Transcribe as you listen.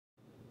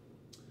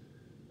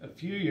A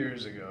few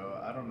years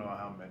ago, I don't know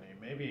how many,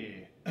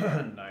 maybe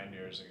 9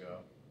 years ago,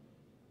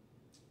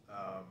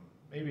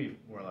 maybe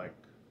more like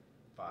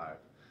five,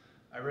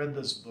 I read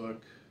this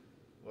book,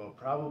 well,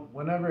 probably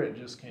whenever it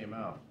just came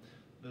out,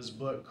 this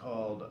book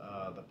called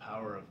The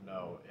Power of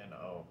No,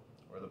 N-O,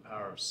 or The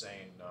Power of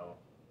Saying No.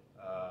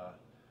 Uh,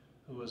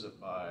 who was it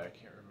by? I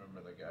can't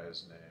remember the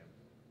guy's name.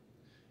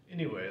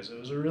 Anyways, it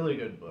was a really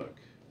good book.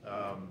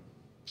 Um,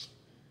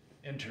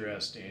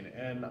 Interesting.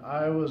 And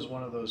I was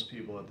one of those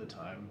people at the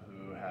time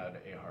who had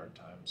a hard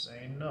time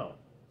saying no.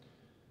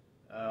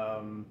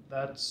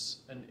 That's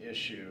an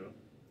issue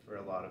for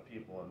a lot of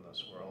people in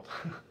this world.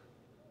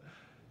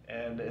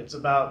 And it's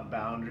about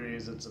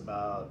boundaries, it's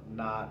about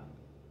not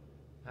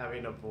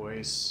having a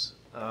voice.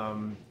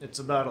 It's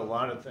about a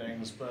lot of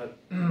things, but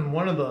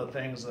one of the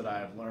things that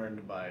I've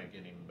learned by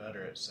getting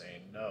better at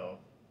saying no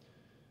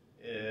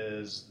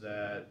is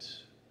that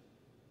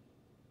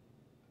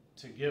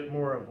to get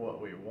more of what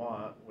we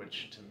want,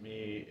 which to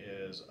me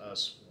is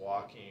us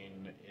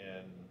walking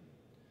in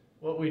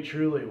what we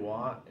truly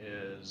want,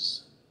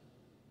 is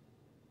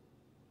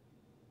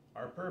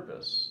our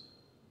purpose.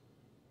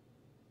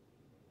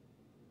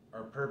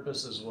 Our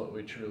purpose is what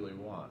we truly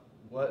want.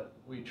 What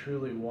we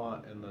truly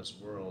want in this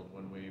world,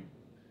 when we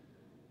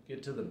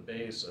get to the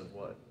base of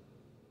what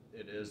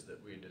it is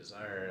that we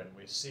desire and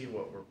we see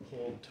what we're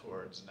pulled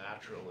towards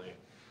naturally,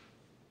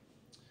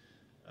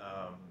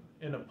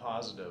 in a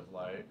positive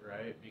light,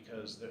 right?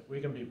 Because that we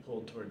can be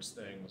pulled towards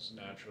things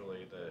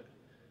naturally that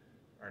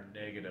are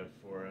negative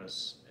for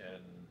us,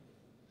 and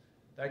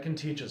that can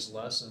teach us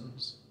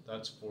lessons.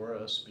 That's for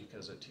us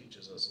because it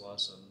teaches us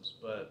lessons,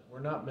 but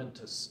we're not meant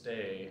to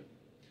stay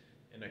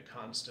in a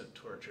constant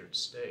tortured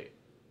state.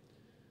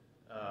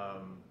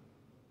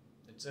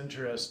 It's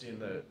interesting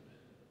that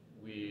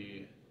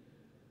we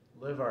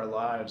live our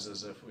lives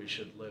as if we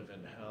should live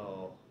in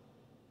hell,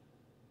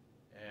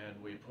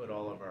 and we put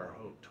all of our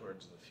hope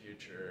towards the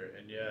future,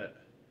 and yet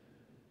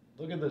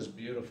look at this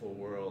beautiful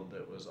world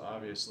that was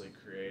obviously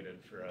created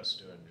for us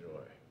to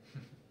enjoy.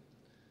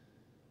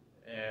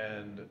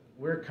 And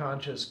we're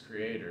conscious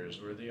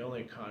creators. We're the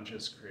only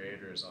conscious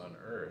creators on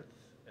earth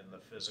in the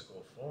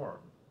physical form.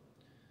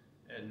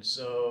 And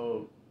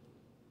so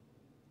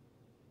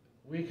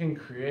we can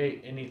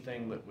create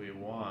anything that we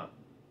want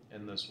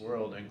in this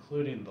world,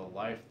 including the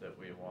life that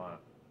we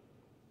want.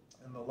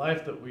 And the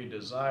life that we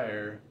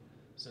desire,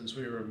 since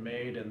we were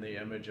made in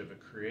the image of a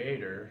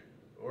creator,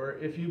 or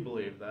if you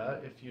believe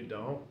that, if you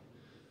don't,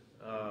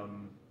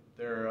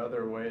 there are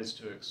other ways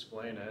to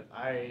explain it.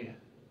 I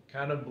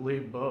kind of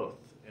believe both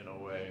in a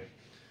way.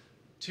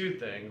 Two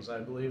things. I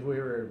believe we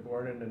were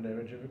born in an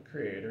image of a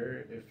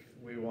creator. If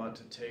we want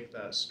to take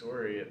that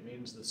story, it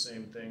means the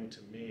same thing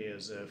to me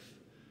as if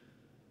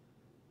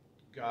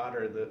God,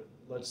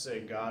 let's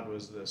say God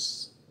was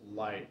this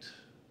light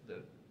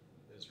that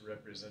is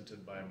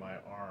represented by my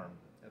arm,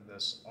 and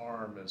this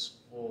arm is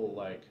full,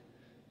 like,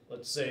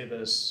 let's say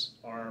this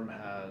arm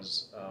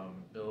has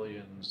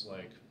billions,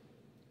 like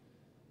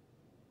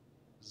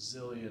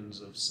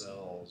zillions of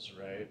cells,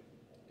 right?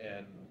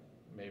 And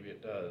maybe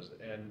it does.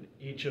 And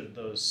each of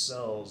those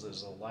cells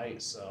is a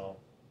light cell.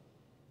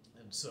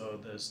 And so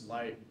this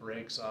light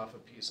breaks off a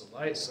piece of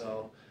light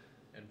cell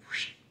and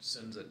whoosh,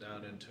 sends it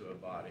down into a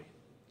body.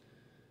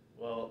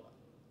 Well,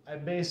 I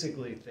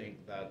basically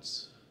think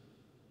that's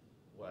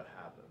what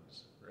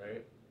happens,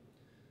 right?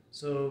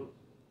 So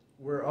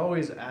we're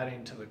always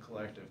adding to the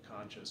collective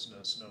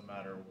consciousness no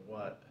matter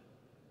what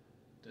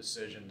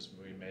decisions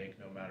we make,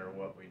 no matter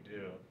what we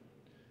do.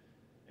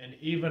 And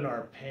even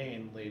our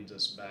pain leads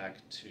us back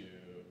to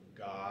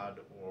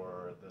God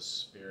or the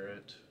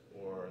Spirit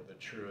or the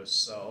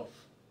truest self,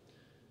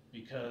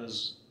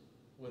 because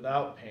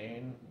without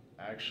pain,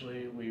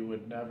 actually, we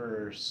would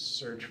never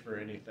search for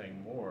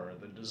anything more.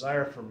 The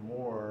desire for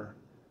more,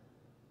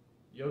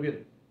 the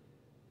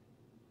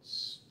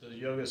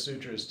Yoga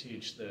Sutras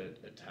teach that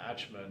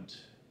attachment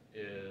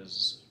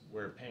is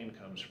where pain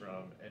comes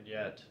from, and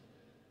yet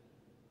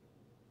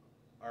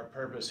our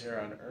purpose here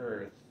on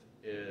earth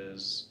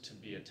is to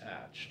be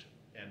attached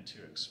and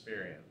to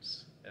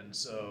experience. And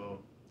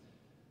so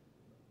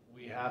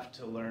we have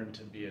to learn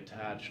to be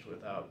attached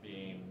without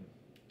being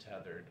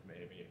tethered,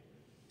 maybe,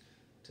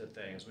 to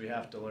things. We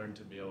have to learn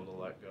to be able to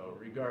let go.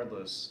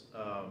 Regardless,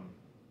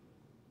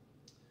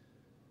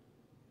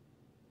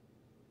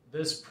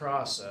 this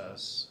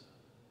process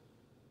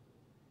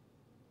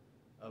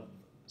of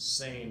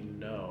saying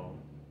no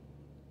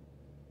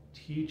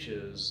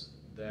teaches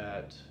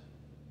that,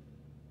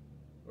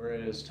 or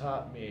it has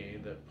taught me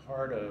that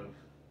part of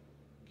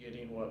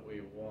getting what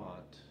we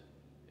want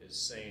is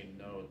saying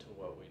no to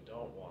what we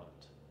don't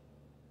want.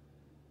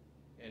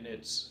 And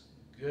it's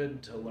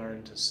good to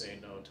learn to say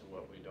no to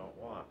what we don't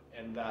want.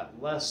 And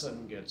that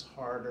lesson gets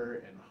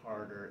harder and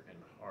harder and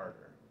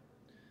harder.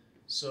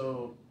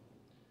 So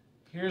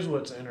here's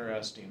what's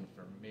interesting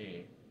for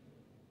me.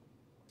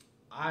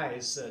 I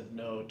said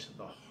no to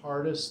the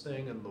hardest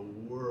thing in the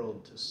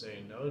world to say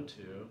no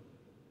to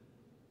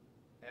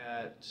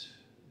at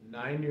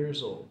 9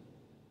 years old.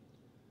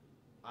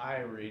 I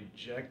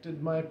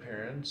rejected my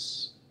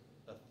parents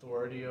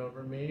authority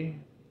over me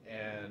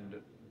and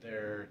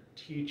their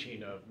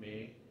teaching of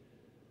me,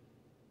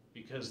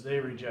 because they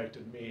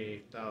rejected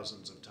me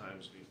thousands of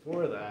times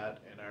before that,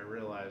 and I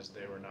realized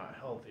they were not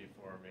healthy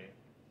for me.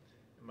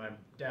 And my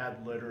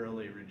dad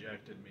literally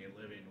rejected me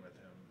living with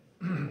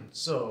him.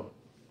 So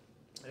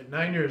at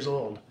 9 years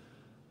old,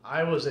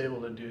 I was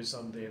able to do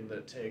something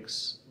that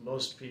takes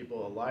most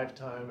people a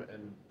lifetime,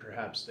 and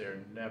perhaps they're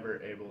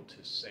never able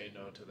to say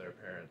no to their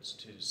parents,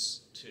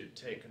 to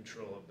take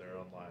control of their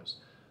own lives.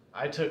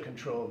 I took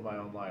control of my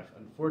own life.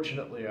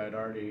 Unfortunately, I'd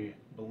already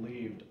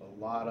believed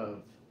a lot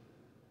of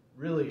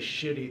really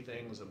shitty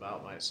things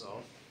about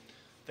myself,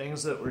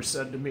 things that were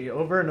said to me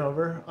over and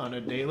over on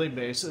a daily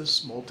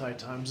basis, multi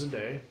times a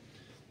day.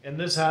 And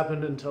this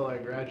happened until I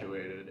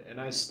graduated, and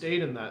I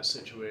stayed in that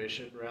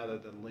situation rather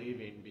than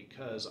leaving,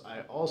 because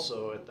I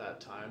also, at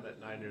that time,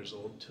 at 9 years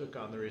old, took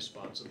on the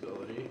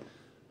responsibility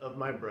of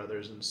my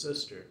brothers and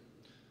sister.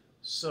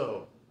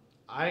 So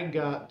I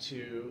got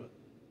to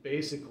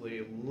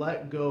basically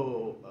let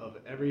go of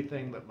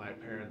everything that my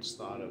parents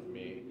thought of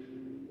me,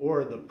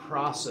 or the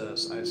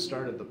process. I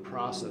started the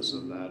process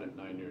of that at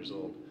 9 years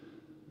old.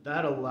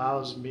 That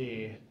allows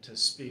me to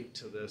speak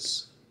to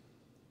this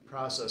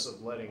process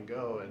of letting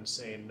go and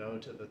saying no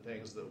to the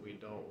things that we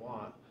don't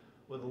want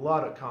with a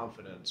lot of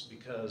confidence,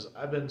 because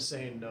I've been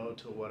saying no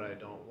to what I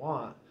don't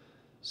want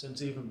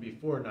since even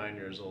before 9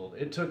 years old.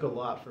 It took a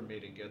lot for me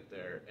to get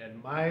there,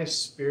 and my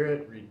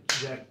spirit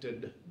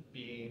rejected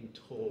being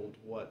told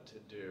what to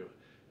do,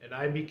 and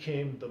I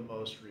became the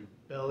most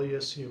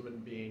rebellious human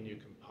being you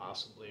can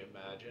possibly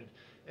imagine,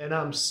 and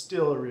I'm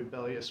still a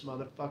rebellious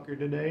motherfucker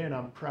today, and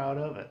I'm proud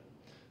of it.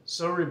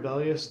 So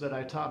rebellious that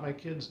I taught my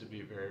kids to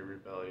be very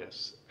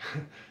rebellious.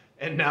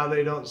 And now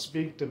they don't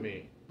speak to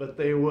me, but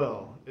they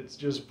will. It's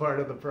just part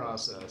of the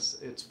process.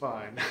 It's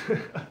fine.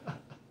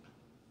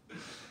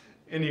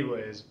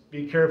 Anyways,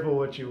 be careful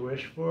what you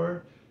wish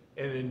for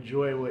and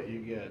enjoy what you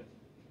get.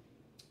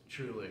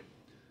 Truly.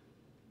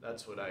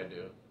 That's what I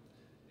do.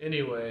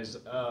 Anyways,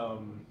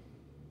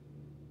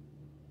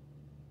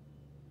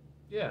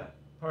 yeah,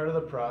 part of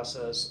the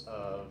process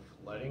of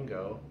letting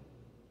go.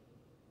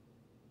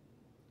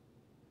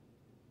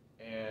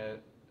 And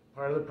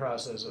part of the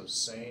process of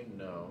saying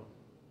no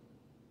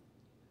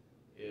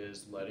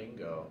is letting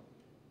go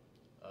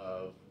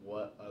of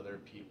what other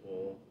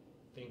people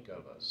think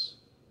of us.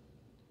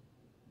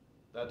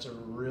 That's a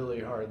really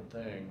hard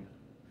thing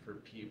for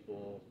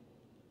people,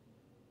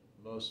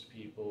 most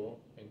people,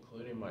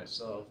 including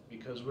myself,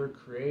 because we're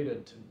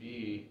created to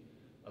be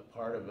a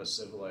part of a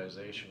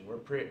civilization. We're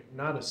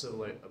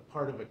a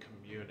part of a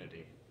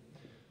community.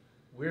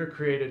 We're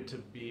created to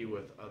be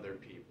with other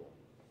people.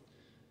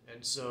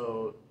 And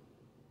so,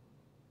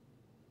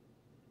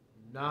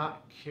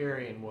 not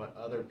caring what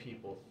other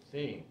people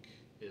think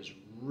is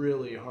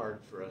really hard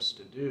for us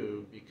to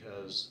do,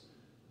 because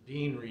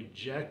being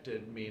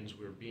rejected means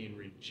we're being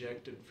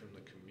rejected from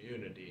the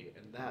community,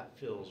 and that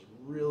feels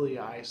really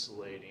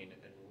isolating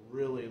and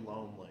really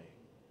lonely.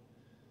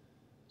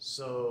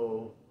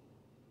 So,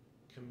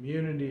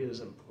 community is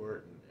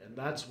important, and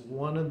that's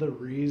one of the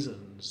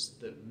reasons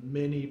that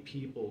many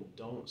people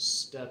don't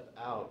step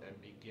out and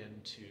begin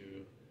to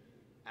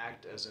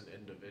act as an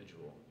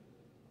individual.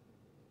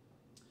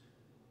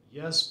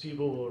 Yes,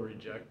 people will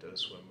reject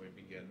us when we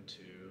begin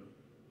to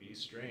be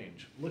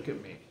strange. Look at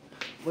me.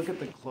 Look at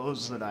the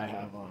clothes that I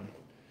have on.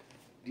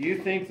 Do you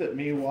think that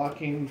me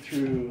walking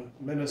through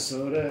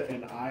Minnesota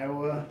and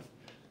Iowa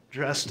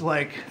dressed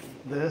like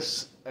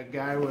this, a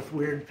guy with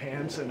weird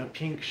pants and a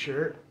pink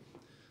shirt,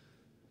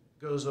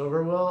 goes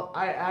over well?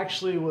 I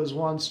actually was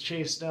once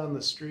chased down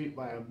the street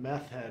by a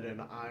meth head in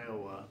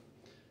Iowa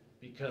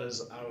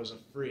because I was a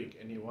freak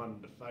and he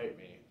wanted to fight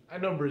me. I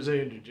know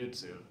Brazilian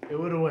Jiu-Jitsu. It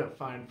would have went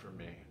fine for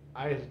me.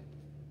 I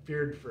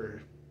feared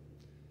for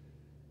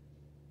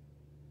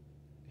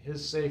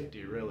his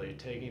safety, really,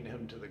 taking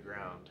him to the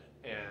ground,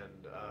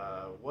 and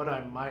what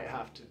I might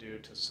have to do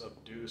to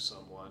subdue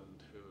someone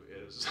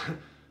who is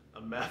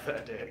a meth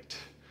addict.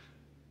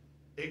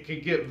 It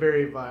could get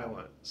very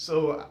violent.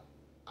 So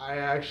I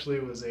actually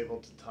was able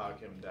to talk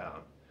him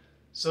down.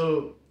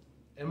 So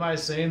am I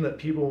saying that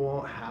people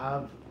won't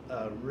have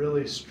a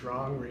really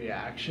strong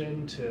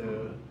reaction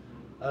to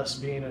us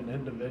being an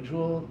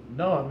individual?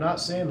 No, I'm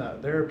not saying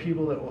that. There are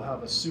people that will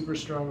have a super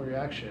strong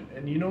reaction.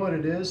 And you know what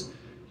it is?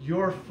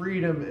 Your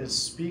freedom is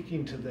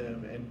speaking to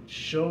them and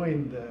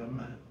showing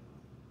them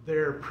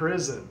their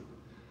prison.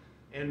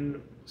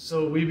 And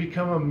so we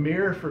become a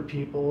mirror for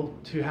people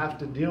to have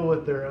to deal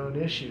with their own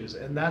issues.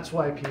 And that's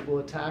why people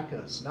attack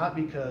us, not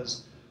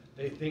because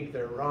they think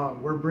they're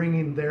wrong. We're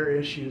bringing their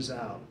issues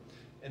out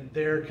and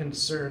their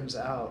concerns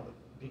out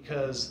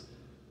because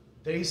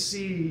they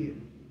see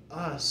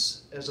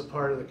us as a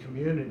part of the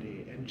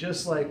community. And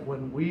just like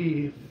when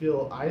we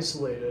feel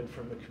isolated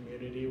from the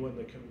community, when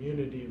the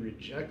community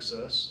rejects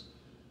us,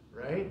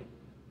 right?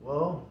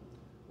 Well,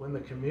 when the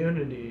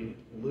community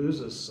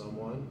loses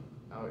someone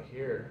out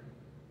here,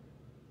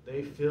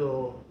 they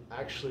feel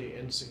actually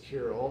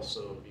insecure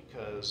also,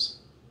 because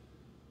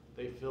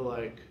they feel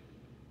like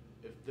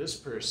if this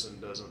person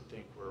doesn't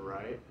think we're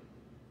right,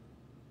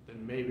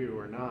 then maybe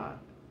we're not.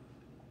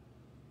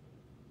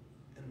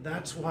 And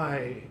that's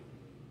why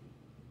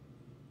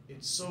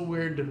it's so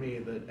weird to me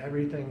that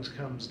everything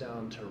comes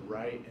down to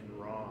right and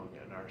wrong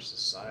in our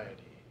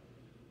society.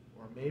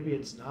 Or maybe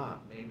it's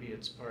not. Maybe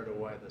it's part of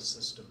why the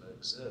system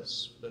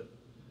exists. But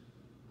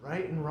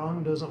right and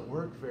wrong doesn't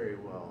work very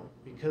well,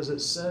 because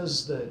it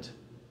says that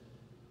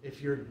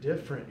if you're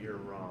different, you're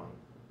wrong.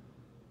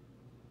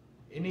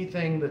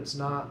 Anything that's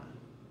not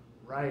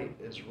right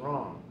is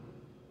wrong.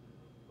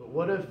 But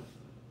what if...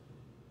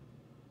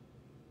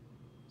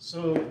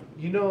 So,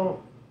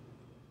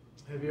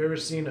 have you ever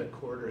seen a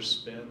quarter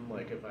spin?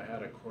 Like if I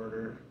had a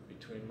quarter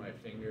between my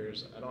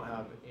fingers, I don't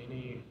have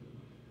any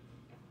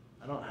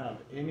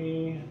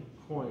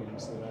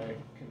coins that I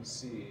can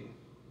see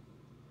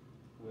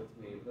with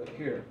me. But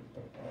here,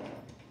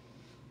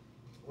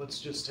 let's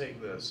just take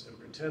this and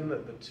pretend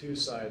that the two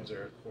sides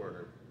are a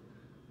quarter.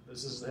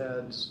 This is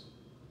heads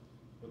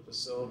with the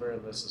silver,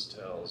 and this is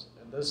tails,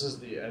 and this is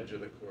the edge of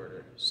the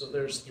quarter. So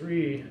there's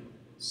three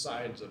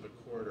sides of a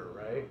quarter,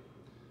 right?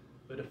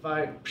 But if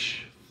I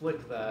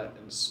flick that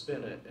and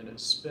spin it, and it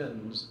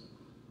spins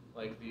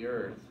like the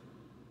earth,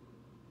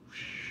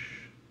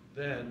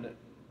 then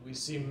we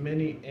see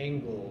many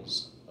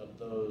angles of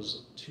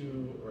those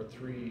two or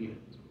three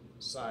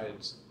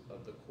sides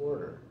of the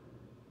quarter.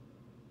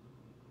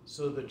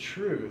 So the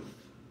truth,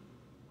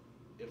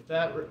 if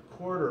that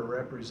quarter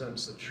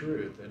represents the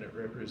truth, and it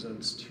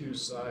represents two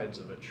sides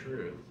of a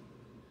truth,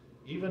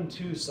 even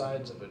two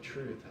sides of a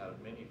truth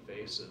have many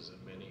faces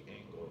and many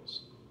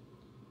angles.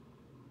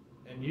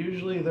 And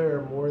usually there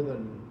are more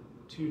than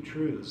two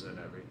truths in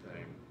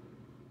everything.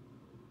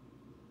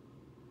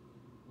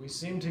 We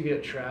seem to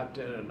get trapped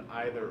in an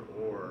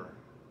either-or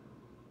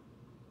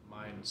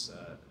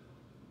mindset.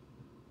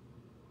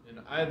 And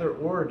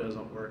either-or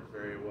doesn't work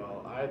very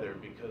well either,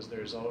 because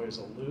there's always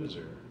a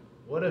loser.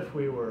 What if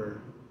we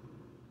were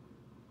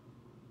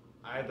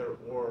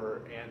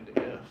either-or and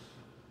if?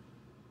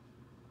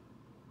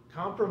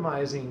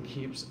 Compromising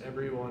keeps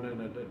everyone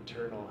in an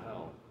eternal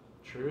hell.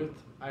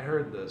 Truth? I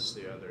heard this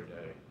the other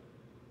day.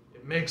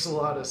 It makes a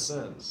lot of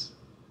sense.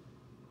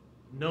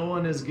 No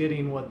one is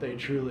getting what they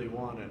truly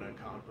want in a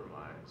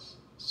compromise.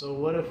 So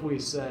what if we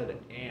said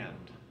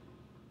and,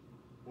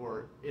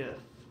 or if,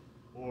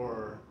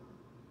 or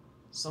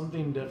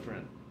something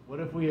different? What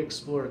if we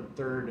explored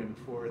third and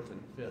fourth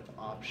and fifth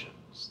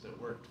options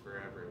that worked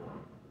for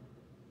everyone?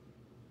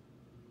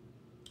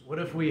 What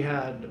if we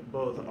had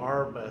both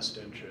our best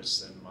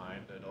interests in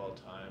mind at all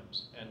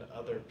times and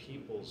other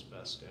people's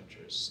best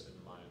interests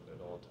in mind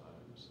at all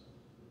times?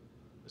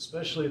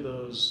 Especially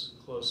those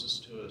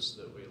closest to us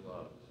that we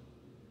love.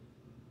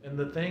 And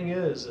the thing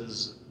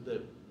is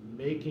that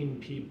making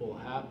people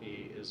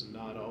happy is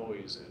not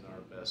always in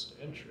our best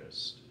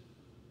interest.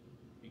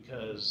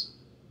 Because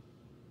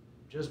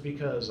just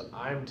because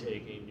I'm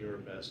taking your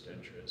best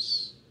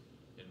interests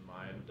in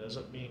mind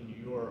doesn't mean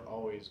you're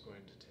always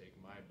going to take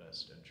my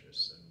best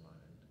interests in mind.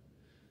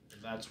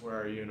 And that's where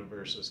our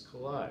universes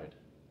collide.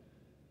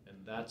 And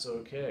that's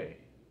okay,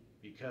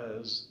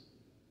 because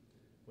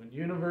when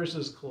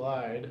universes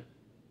collide,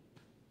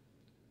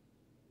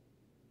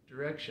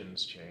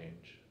 directions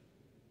change.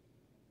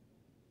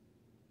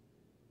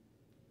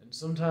 And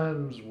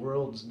sometimes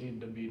worlds need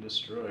to be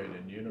destroyed,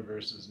 and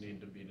universes need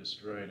to be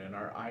destroyed, and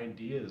our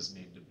ideas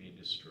need to be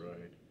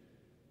destroyed.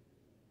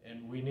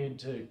 And we need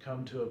to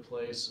come to a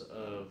place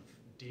of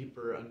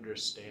deeper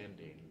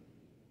understanding.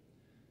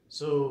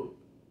 So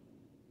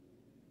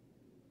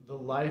the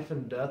life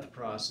and death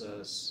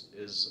process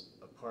is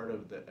a part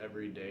of the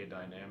everyday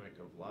dynamic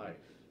of life.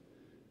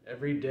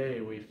 Every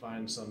day we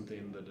find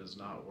something that is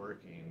not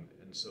working,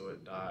 and so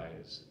it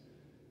dies.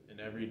 And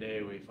every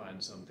day we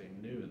find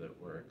something new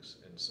that works,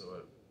 and so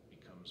it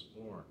becomes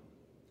born.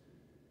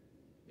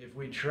 If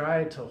we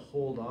try to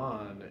hold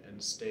on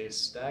and stay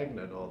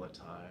stagnant all the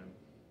time,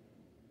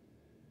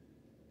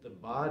 the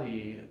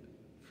body,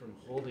 from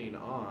holding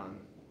on,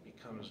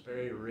 becomes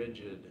very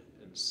rigid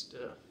and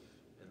stiff.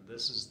 And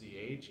this is the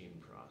aging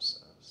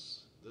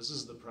process. This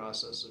is the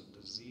process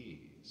of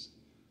disease.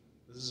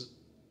 This is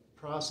the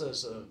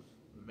process of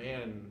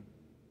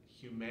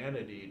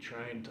humanity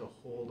trying to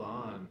hold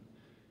on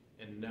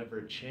and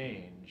never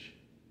change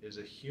is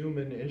a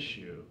human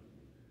issue.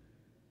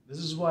 This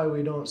is why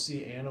we don't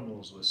see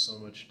animals with so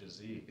much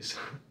disease.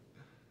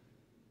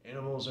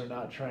 Animals are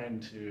not trying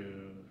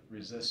to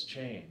resist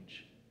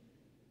change.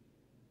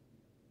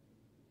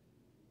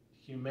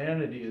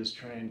 Humanity is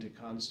trying to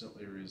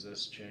constantly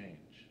resist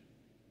change.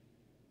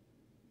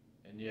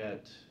 And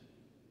yet,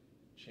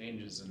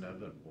 change is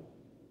inevitable.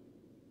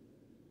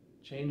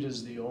 Change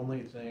is the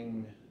only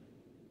thing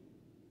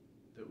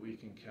that we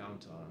can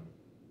count on.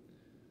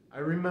 I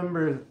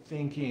remember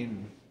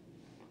thinking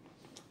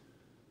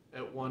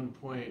at one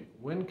point,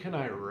 when can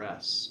I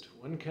rest?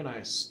 When can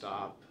I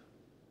stop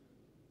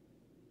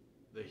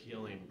the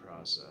healing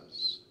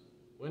process?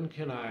 When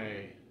can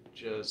I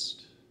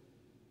just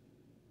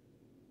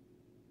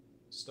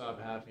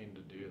stop having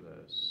to do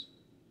this?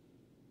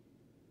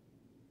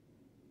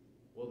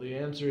 Well, the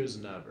answer is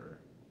never.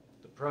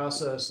 The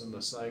process and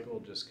the cycle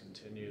just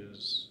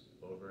continues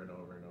over and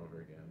over and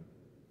over again.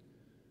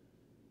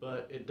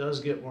 But it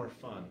does get more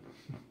fun.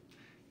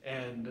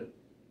 And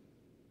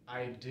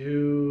I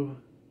do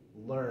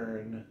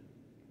learn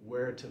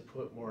where to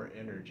put more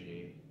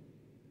energy.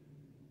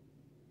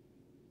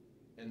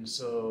 And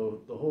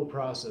so the whole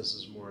process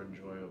is more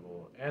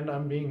enjoyable. And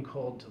I'm being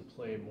called to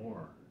play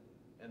more.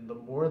 And the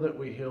more that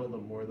we heal, the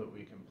more that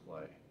we can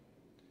play.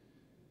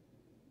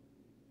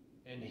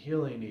 And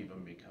healing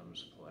even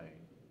becomes playing.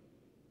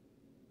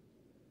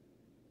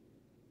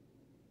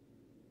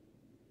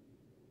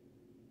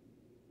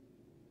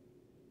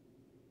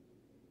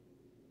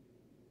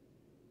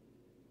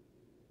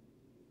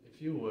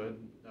 If you would,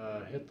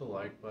 hit the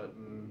like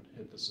button,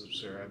 hit the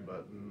subscribe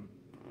button,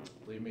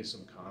 leave me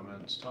some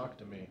comments, talk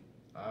to me.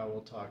 I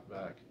will talk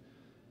back.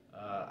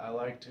 I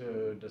like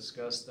to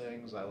discuss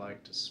things. I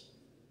like to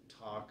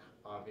talk,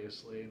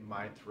 obviously.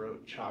 My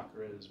throat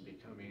chakra is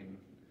becoming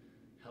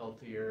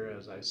healthier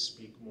as I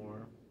speak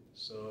more.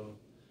 So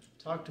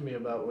talk to me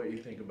about what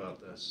you think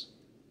about this.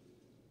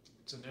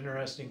 It's an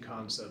interesting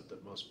concept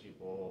that most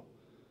people,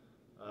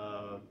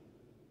 I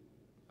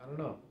don't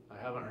know, I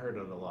haven't heard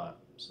it a lot.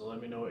 So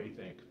let me know what you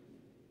think.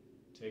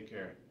 Take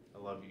care. I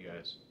love you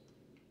guys.